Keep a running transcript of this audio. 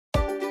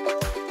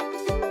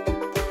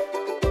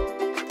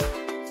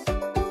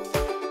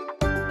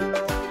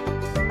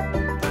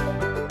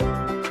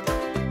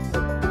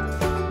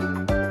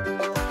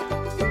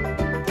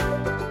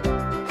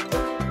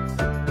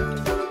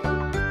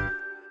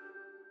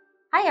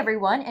Hi,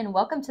 everyone, and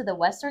welcome to the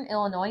Western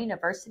Illinois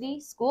University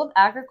School of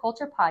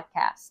Agriculture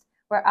podcast,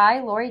 where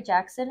I, Lori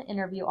Jackson,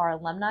 interview our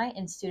alumni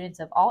and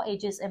students of all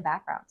ages and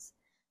backgrounds.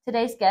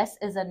 Today's guest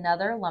is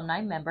another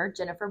alumni member,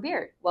 Jennifer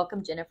Beard.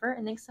 Welcome, Jennifer,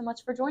 and thanks so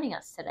much for joining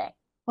us today.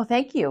 Well,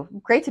 thank you.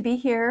 Great to be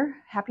here.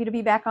 Happy to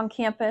be back on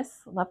campus.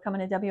 Love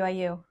coming to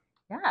WIU.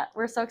 Yeah,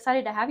 we're so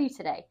excited to have you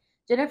today.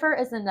 Jennifer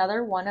is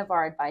another one of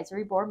our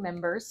advisory board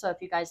members. So if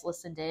you guys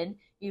listened in,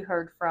 you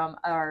heard from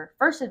our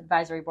first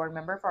advisory board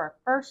member for our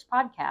first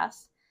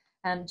podcast.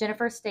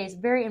 Jennifer stays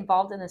very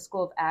involved in the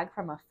School of Ag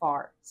from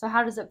afar. So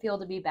how does it feel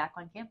to be back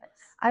on campus?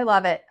 I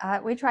love it.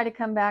 We try to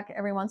come back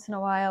every once in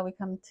a while. We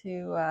come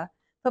to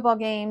football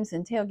games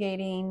and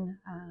tailgating.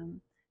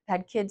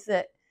 Had kids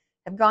that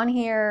have gone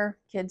here,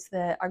 kids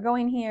that are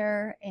going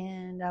here,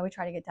 and we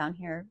try to get down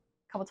here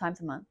a couple times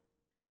a month.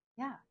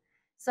 Yeah.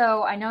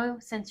 So I know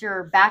since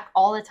you're back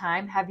all the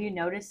time, have you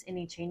noticed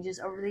any changes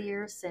over the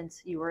years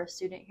since you were a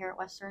student here at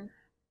Western?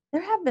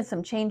 There have been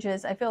some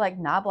changes. I feel like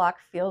Knobloch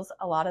feels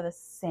a lot of the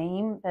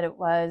same that it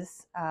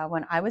was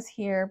when I was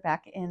here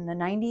back in the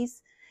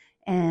 90s.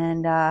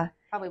 And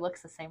probably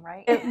looks the same,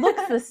 right? It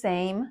looks the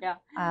same. Yeah.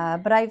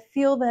 But I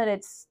feel that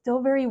it's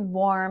still very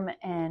warm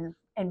and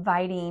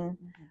inviting,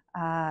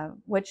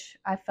 which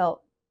I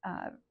felt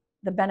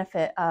the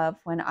benefit of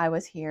when I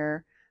was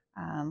here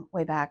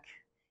way back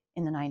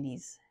in the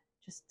 90s.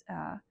 Just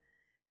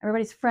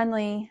everybody's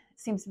friendly. It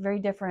seems very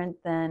different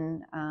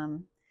than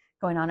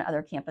going on to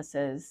other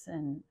campuses,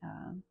 and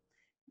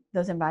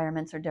those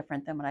environments are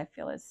different than what I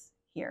feel is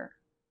here.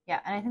 Yeah,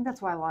 and I think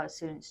that's why a lot of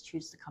students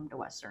choose to come to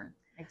Western.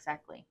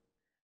 Exactly.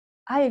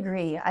 I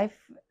agree.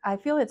 I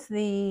feel it's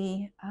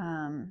the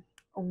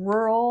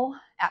rural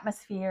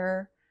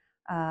atmosphere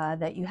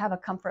that you have a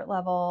comfort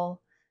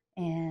level,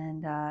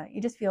 and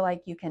you just feel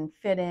like you can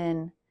fit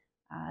in.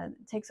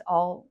 It takes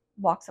all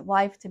walks of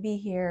life to be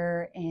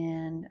here,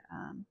 and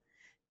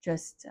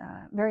just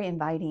very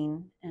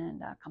inviting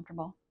and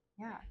comfortable.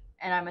 Yeah.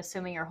 And I'm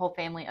assuming your whole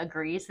family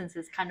agrees, since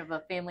it's kind of a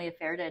family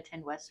affair to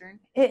attend Western.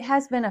 It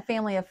has been a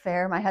family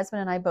affair. My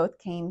husband and I both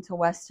came to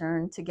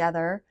Western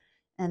together.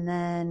 And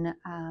then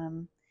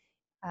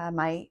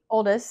my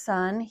oldest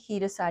son, he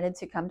decided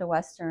to come to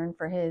Western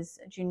for his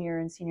junior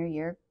and senior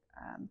year,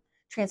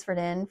 transferred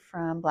in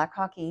from Black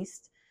Hawk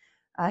East.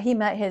 He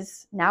met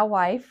his now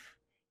wife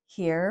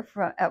here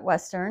at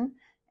Western.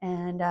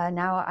 And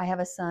now I have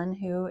a son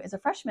who is a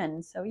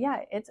freshman. So yeah,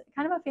 it's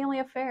kind of a family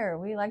affair.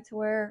 We like to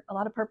wear a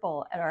lot of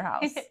purple at our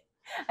house.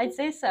 I'd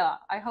say so.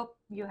 I hope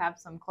you have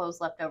some clothes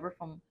left over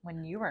from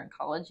when you were in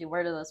college. You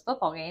wear to those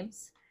football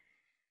games.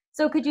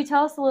 So could you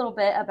tell us a little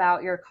bit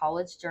about your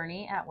college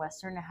journey at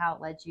Western and how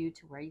it led you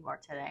to where you are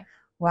today?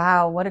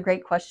 Wow, what a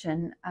great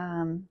question.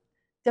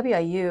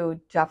 WIU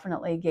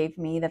definitely gave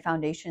me the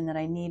foundation that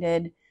I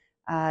needed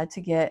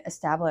to get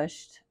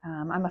established.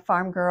 I'm a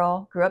farm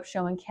girl, grew up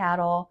showing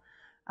cattle.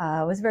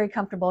 Was very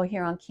comfortable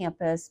here on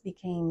campus,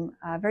 became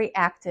very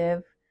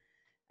active.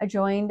 I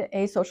joined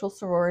a social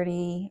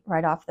sorority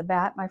right off the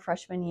bat my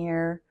freshman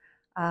year,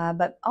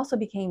 but also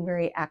became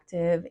very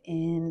active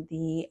in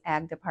the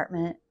ag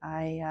department.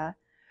 I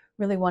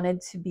really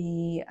wanted to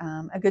be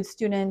a good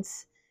student,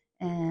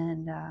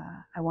 and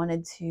I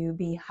wanted to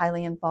be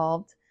highly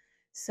involved.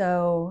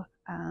 So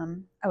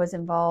I was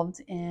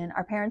involved in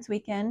our Parents'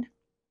 Weekend,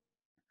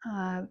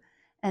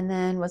 and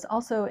then was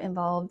also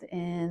involved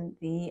in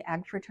the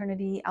ag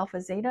fraternity Alpha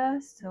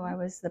Zeta. So I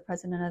was the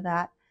president of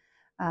that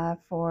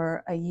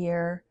for a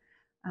year.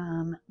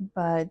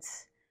 But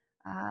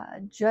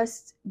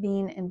just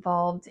being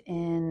involved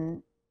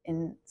in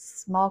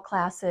small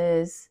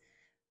classes,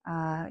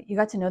 you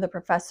got to know the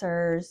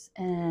professors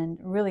and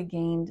really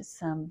gained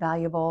some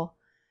valuable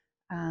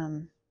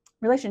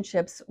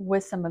relationships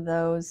with some of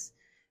those.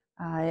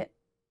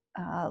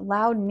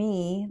 Allowed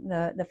me,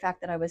 the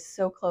fact that I was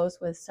so close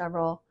with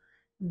several,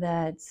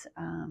 that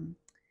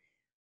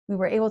we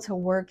were able to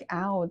work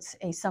out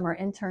a summer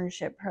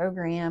internship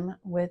program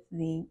with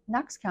the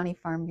Knox County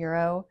Farm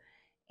Bureau,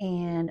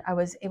 and I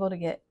was able to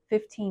get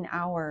 15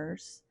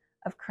 hours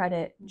of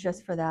credit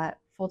just for that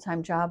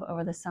full-time job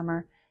over the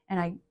summer,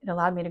 and it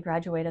allowed me to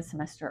graduate a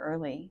semester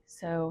early.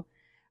 So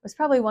it was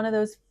probably one of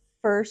those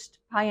first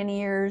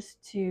pioneers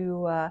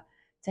to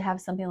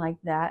have something like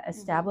that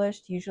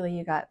established. Usually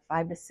you got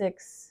 5 to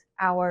 6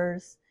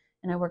 hours,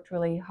 and I worked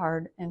really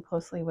hard and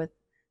closely with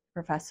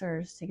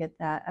professors to get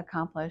that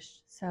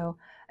accomplished. So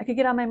I could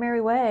get on my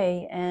merry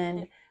way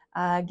and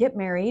get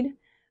married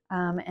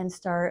and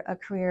start a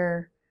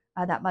career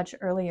that much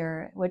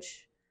earlier,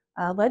 which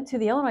led to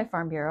the Illinois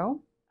Farm Bureau.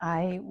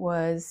 I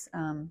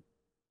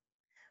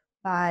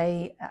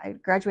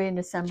graduated in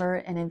December,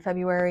 and in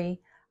February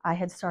I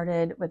had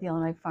started with the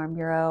Illinois Farm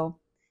Bureau.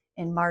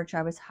 In March,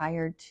 I was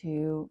hired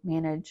to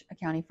manage a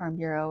county farm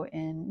bureau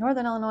in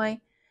Northern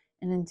Illinois.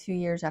 And then 2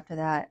 years after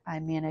that, I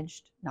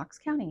managed Knox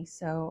County.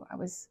 So I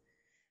was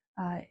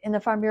in the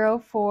Farm Bureau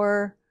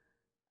for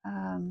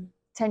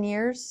 10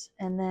 years,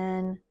 and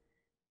then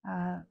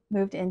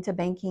moved into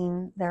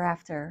banking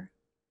thereafter.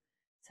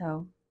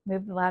 So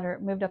moved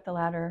up the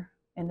ladder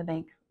in the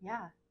bank.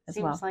 Yeah. as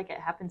Seems well. like it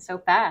happened so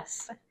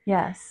fast.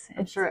 Yes.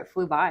 I'm sure it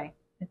flew by.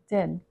 It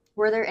did.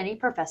 Were there any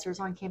professors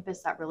on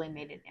campus that really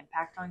made an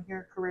impact on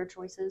your career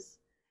choices?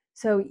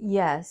 So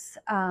yes,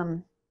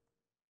 I'd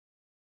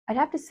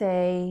have to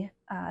say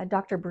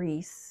Dr.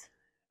 Brees.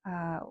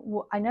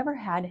 I never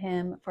had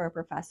him for a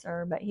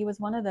professor, but he was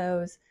one of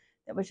those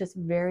that was just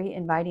very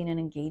inviting and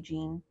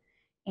engaging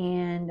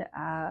and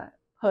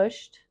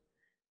pushed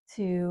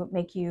to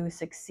make you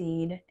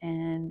succeed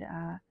and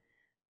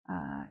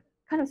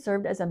kind of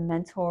served as a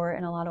mentor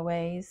in a lot of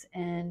ways.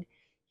 And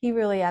he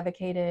really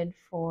advocated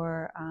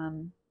for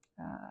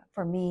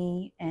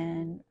me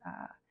and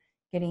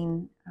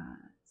getting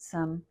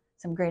some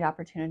great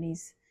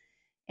opportunities.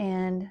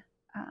 And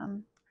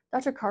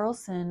Dr.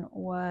 Carlson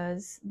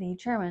was the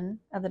chairman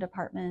of the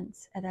department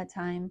at that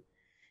time,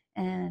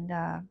 and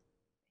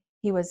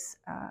he was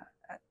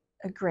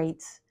a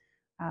great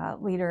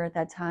leader at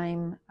that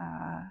time.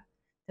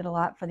 Did a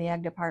lot for the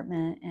ag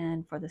department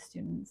and for the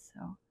students.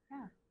 So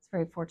yeah, it's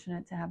very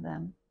fortunate to have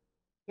them.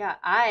 Yeah,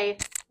 I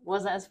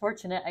wasn't as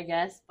fortunate, I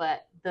guess,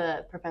 but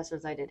the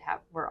professors I did have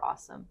were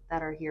awesome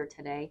that are here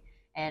today.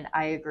 And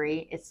I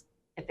agree. It's,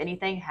 if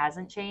anything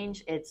hasn't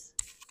changed, it's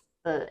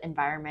the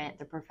environment,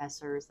 the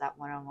professors, that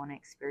one-on-one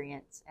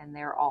experience, and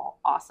they're all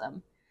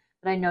awesome.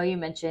 But I know you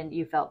mentioned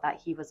you felt that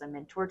he was a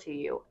mentor to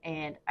you,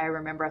 and I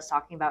remember us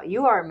talking about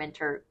you are a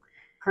mentor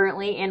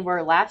currently and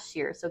were last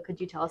year. So could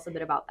you tell us a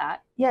bit about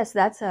that? Yes,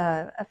 that's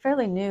a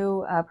fairly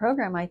new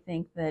program, I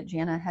think, that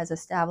Jana has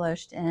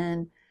established,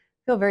 and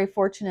feel very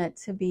fortunate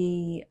to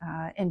be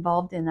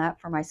involved in that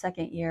for my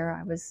second year.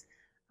 I was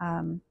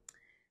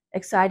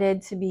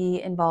excited to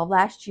be involved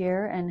last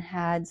year and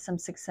had some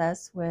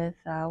success with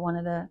one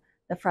of the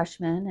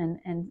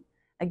freshmen. And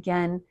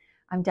again,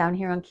 I'm down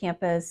here on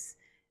campus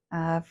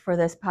for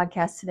this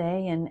podcast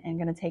today and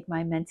going to take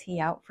my mentee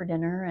out for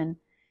dinner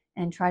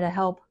and try to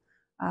help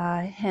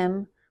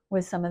him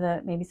with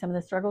maybe some of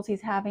the struggles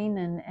he's having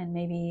and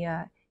maybe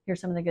hear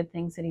some of the good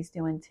things that he's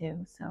doing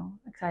too. So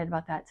excited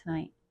about that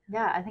tonight.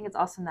 Yeah, I think it's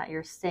awesome that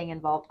you're staying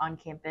involved on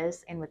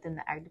campus and within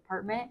the ag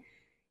department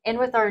and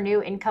with our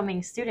new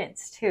incoming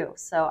students too.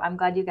 So I'm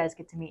glad you guys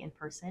get to meet in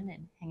person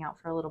and hang out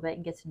for a little bit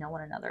and get to know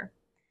one another.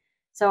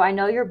 So I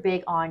know you're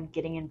big on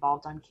getting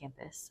involved on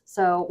campus.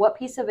 So what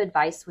piece of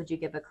advice would you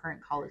give a current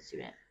college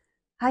student?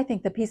 I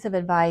think the piece of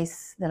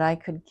advice that I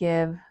could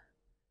give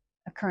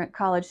a current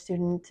college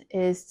student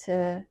is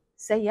to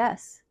say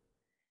yes,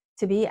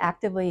 to be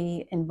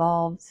actively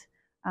involved.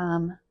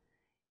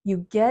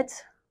 You get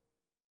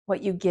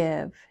what you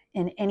give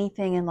in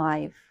anything in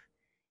life,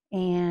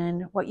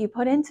 and what you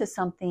put into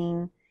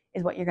something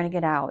is what you're going to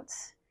get out.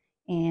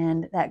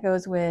 And that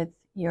goes with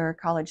your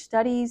college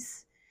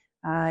studies.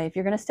 If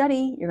you're going to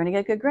study, you're going to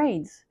get good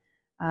grades.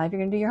 If you're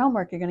going to do your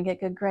homework, you're going to get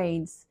good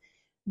grades.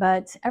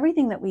 But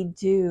everything that we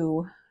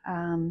do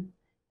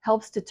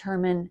helps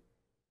determine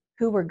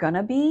who we're going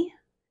to be.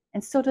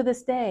 And still to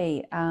this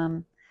day,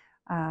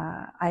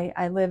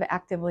 I live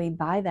actively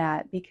by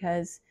that,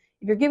 because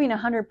if you're giving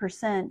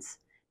 100%,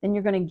 then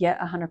you're going to get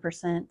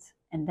 100%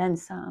 and then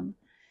some.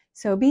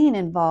 So being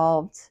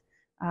involved,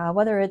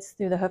 whether it's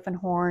through the Hoof and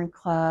Horn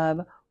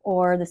Club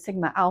or the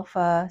Sigma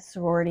Alpha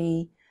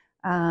sorority,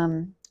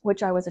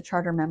 which I was a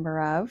charter member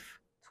of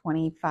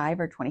 25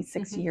 or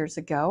 26 years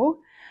ago,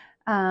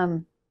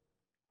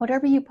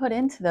 whatever you put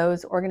into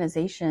those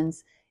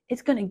organizations,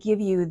 it's going to give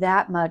you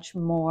that much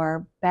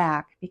more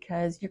back,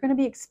 because you're going to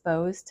be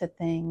exposed to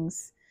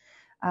things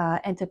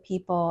and to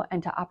people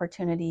and to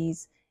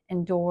opportunities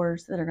and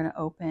doors that are going to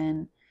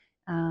open.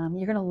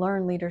 You're going to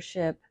learn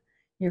leadership.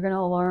 You're going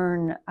to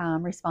learn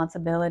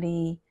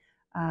responsibility.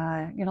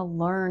 You're going to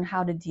learn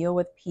how to deal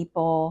with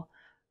people.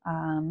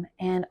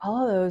 And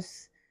all of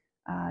those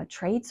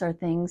traits are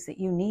things that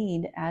you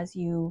need as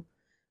you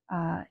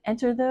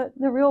enter the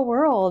real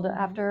world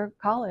after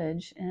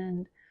college.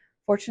 And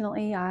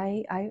fortunately,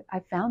 I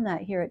found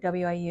that here at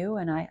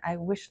WIU, and I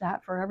wish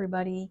that for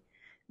everybody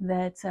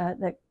that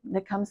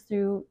comes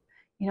through,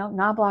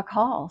 Knobloch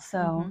Hall.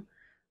 So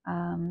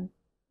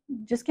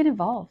just get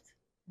involved.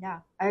 Yeah,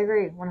 I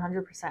agree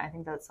 100%. I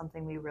think that's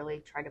something we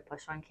really try to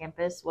push on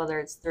campus, whether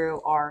it's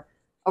through our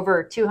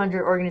over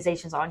 200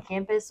 organizations on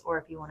campus, or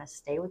if you want to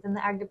stay within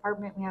the ag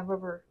department, we have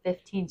over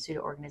 15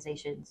 student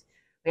organizations.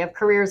 We have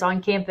careers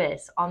on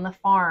campus, on the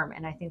farm,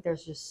 and I think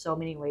there's just so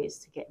many ways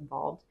to get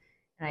involved.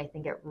 And I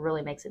think it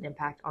really makes an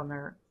impact on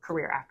their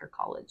career after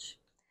college.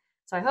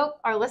 So I hope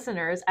our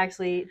listeners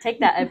actually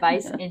take that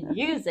advice and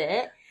use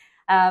it.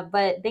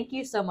 But thank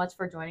you so much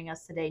for joining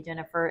us today,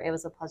 Jennifer. It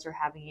was a pleasure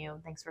having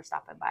you. Thanks for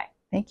stopping by.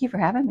 Thank you for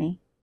having me.